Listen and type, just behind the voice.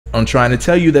I'm trying to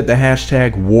tell you that the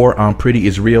hashtag war on pretty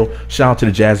is real. Shout out to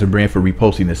the Jasmine brand for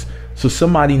reposting this. So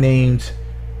somebody named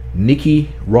Nikki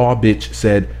Raw Bitch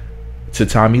said to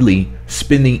Tommie Lee,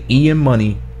 spending Ian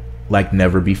money like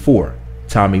never before.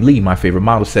 Tommie Lee, my favorite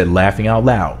model, said, laughing out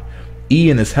loud,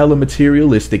 Ian is hella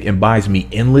materialistic and buys me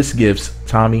endless gifts.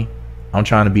 Tommie, I'm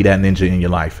trying to be that ninja in your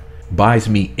life. Buys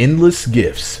me endless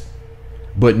gifts,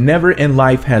 but never in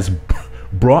life has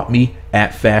brought me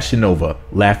at Fashion Nova.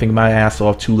 Laughing my ass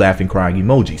off, 2 laughing crying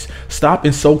emojis. Stop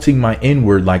insulting my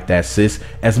N-word like that, sis.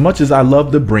 As much as I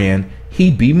love the brand,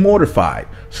 he'd be mortified.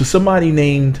 So somebody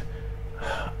named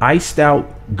Iced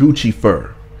Out Gucci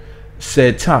Fur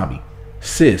said, Tommie,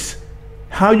 sis,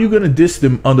 how you gonna diss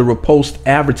them under a post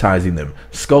advertising them?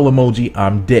 Skull emoji,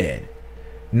 I'm dead.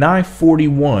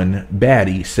 941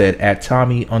 Baddie said at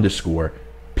Tommie _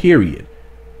 period.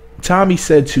 Tommie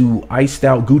said to Iced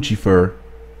Out Gucci Fur,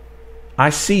 I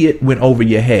see it went over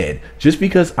your head. Just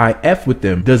because I F with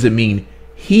them doesn't mean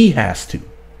he has to.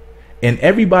 And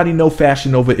everybody know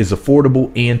Fashion Nova is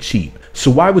affordable and cheap. So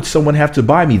why would someone have to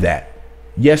buy me that?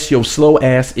 Yes, your slow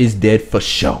ass is dead for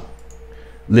sure.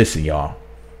 Listen, y'all.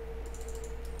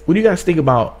 What do you guys think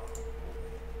about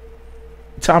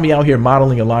Tommie out here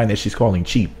modeling a line that she's calling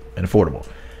cheap and affordable?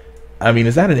 I mean,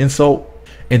 is that an insult?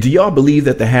 And do y'all believe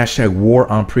that the hashtag war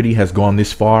on pretty has gone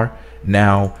this far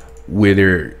now, where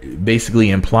they're basically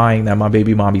implying that my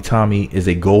baby mommy Tommie is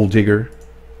a gold digger,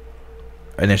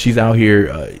 and that she's out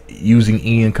here using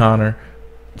Ian Connor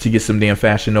to get some damn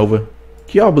Fashion Nova?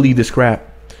 Can y'all believe this crap?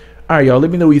 All right, y'all,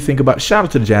 let me know what you think about. Shout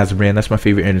out to the Jasmine brand. That's my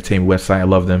favorite entertainment website. I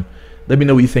love them. Let me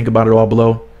know what you think about it all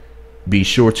below. Be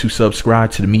sure to subscribe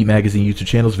to the Meat Magazine YouTube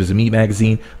channels. Visit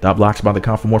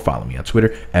meatmagazine.blogspot.com for more. Follow me on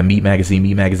Twitter at Meat Magazine,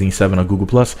 Meat Magazine 7 on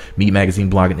Google+, Meat Magazine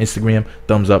blog and Instagram.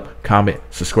 Thumbs up, comment,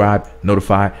 subscribe,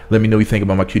 notify. Let me know what you think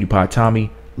about my cutie pie Tommie.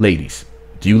 Ladies,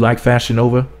 do you like Fashion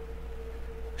Nova?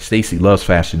 Stacy loves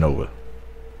Fashion Nova.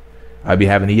 I'd be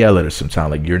having to yell at her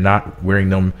sometime, like, you're not wearing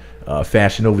them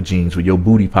Fashion Nova jeans with your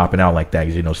booty popping out like that,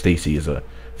 because you know Stacy is a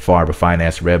far but fine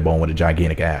ass red bone with a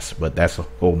gigantic ass. But that's a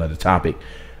whole nother topic.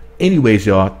 Anyways,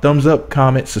 y'all, thumbs up,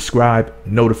 comment, subscribe,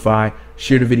 notify,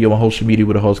 share the video on social media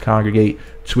where the hosts congregate,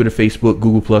 Twitter, Facebook,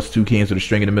 Google+, 2 cans with a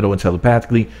string in the middle and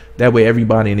telepathically. That way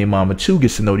everybody and their mama too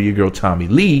gets to know that your girl Tommie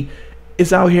Lee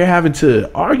is out here having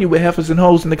to argue with heifers and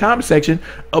hoes in the comment section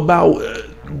about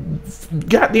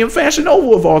goddamn Fashion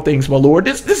Nova of all things, my lord.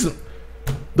 This is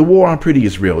the war on pretty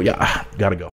is real. Yeah,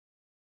 gotta go.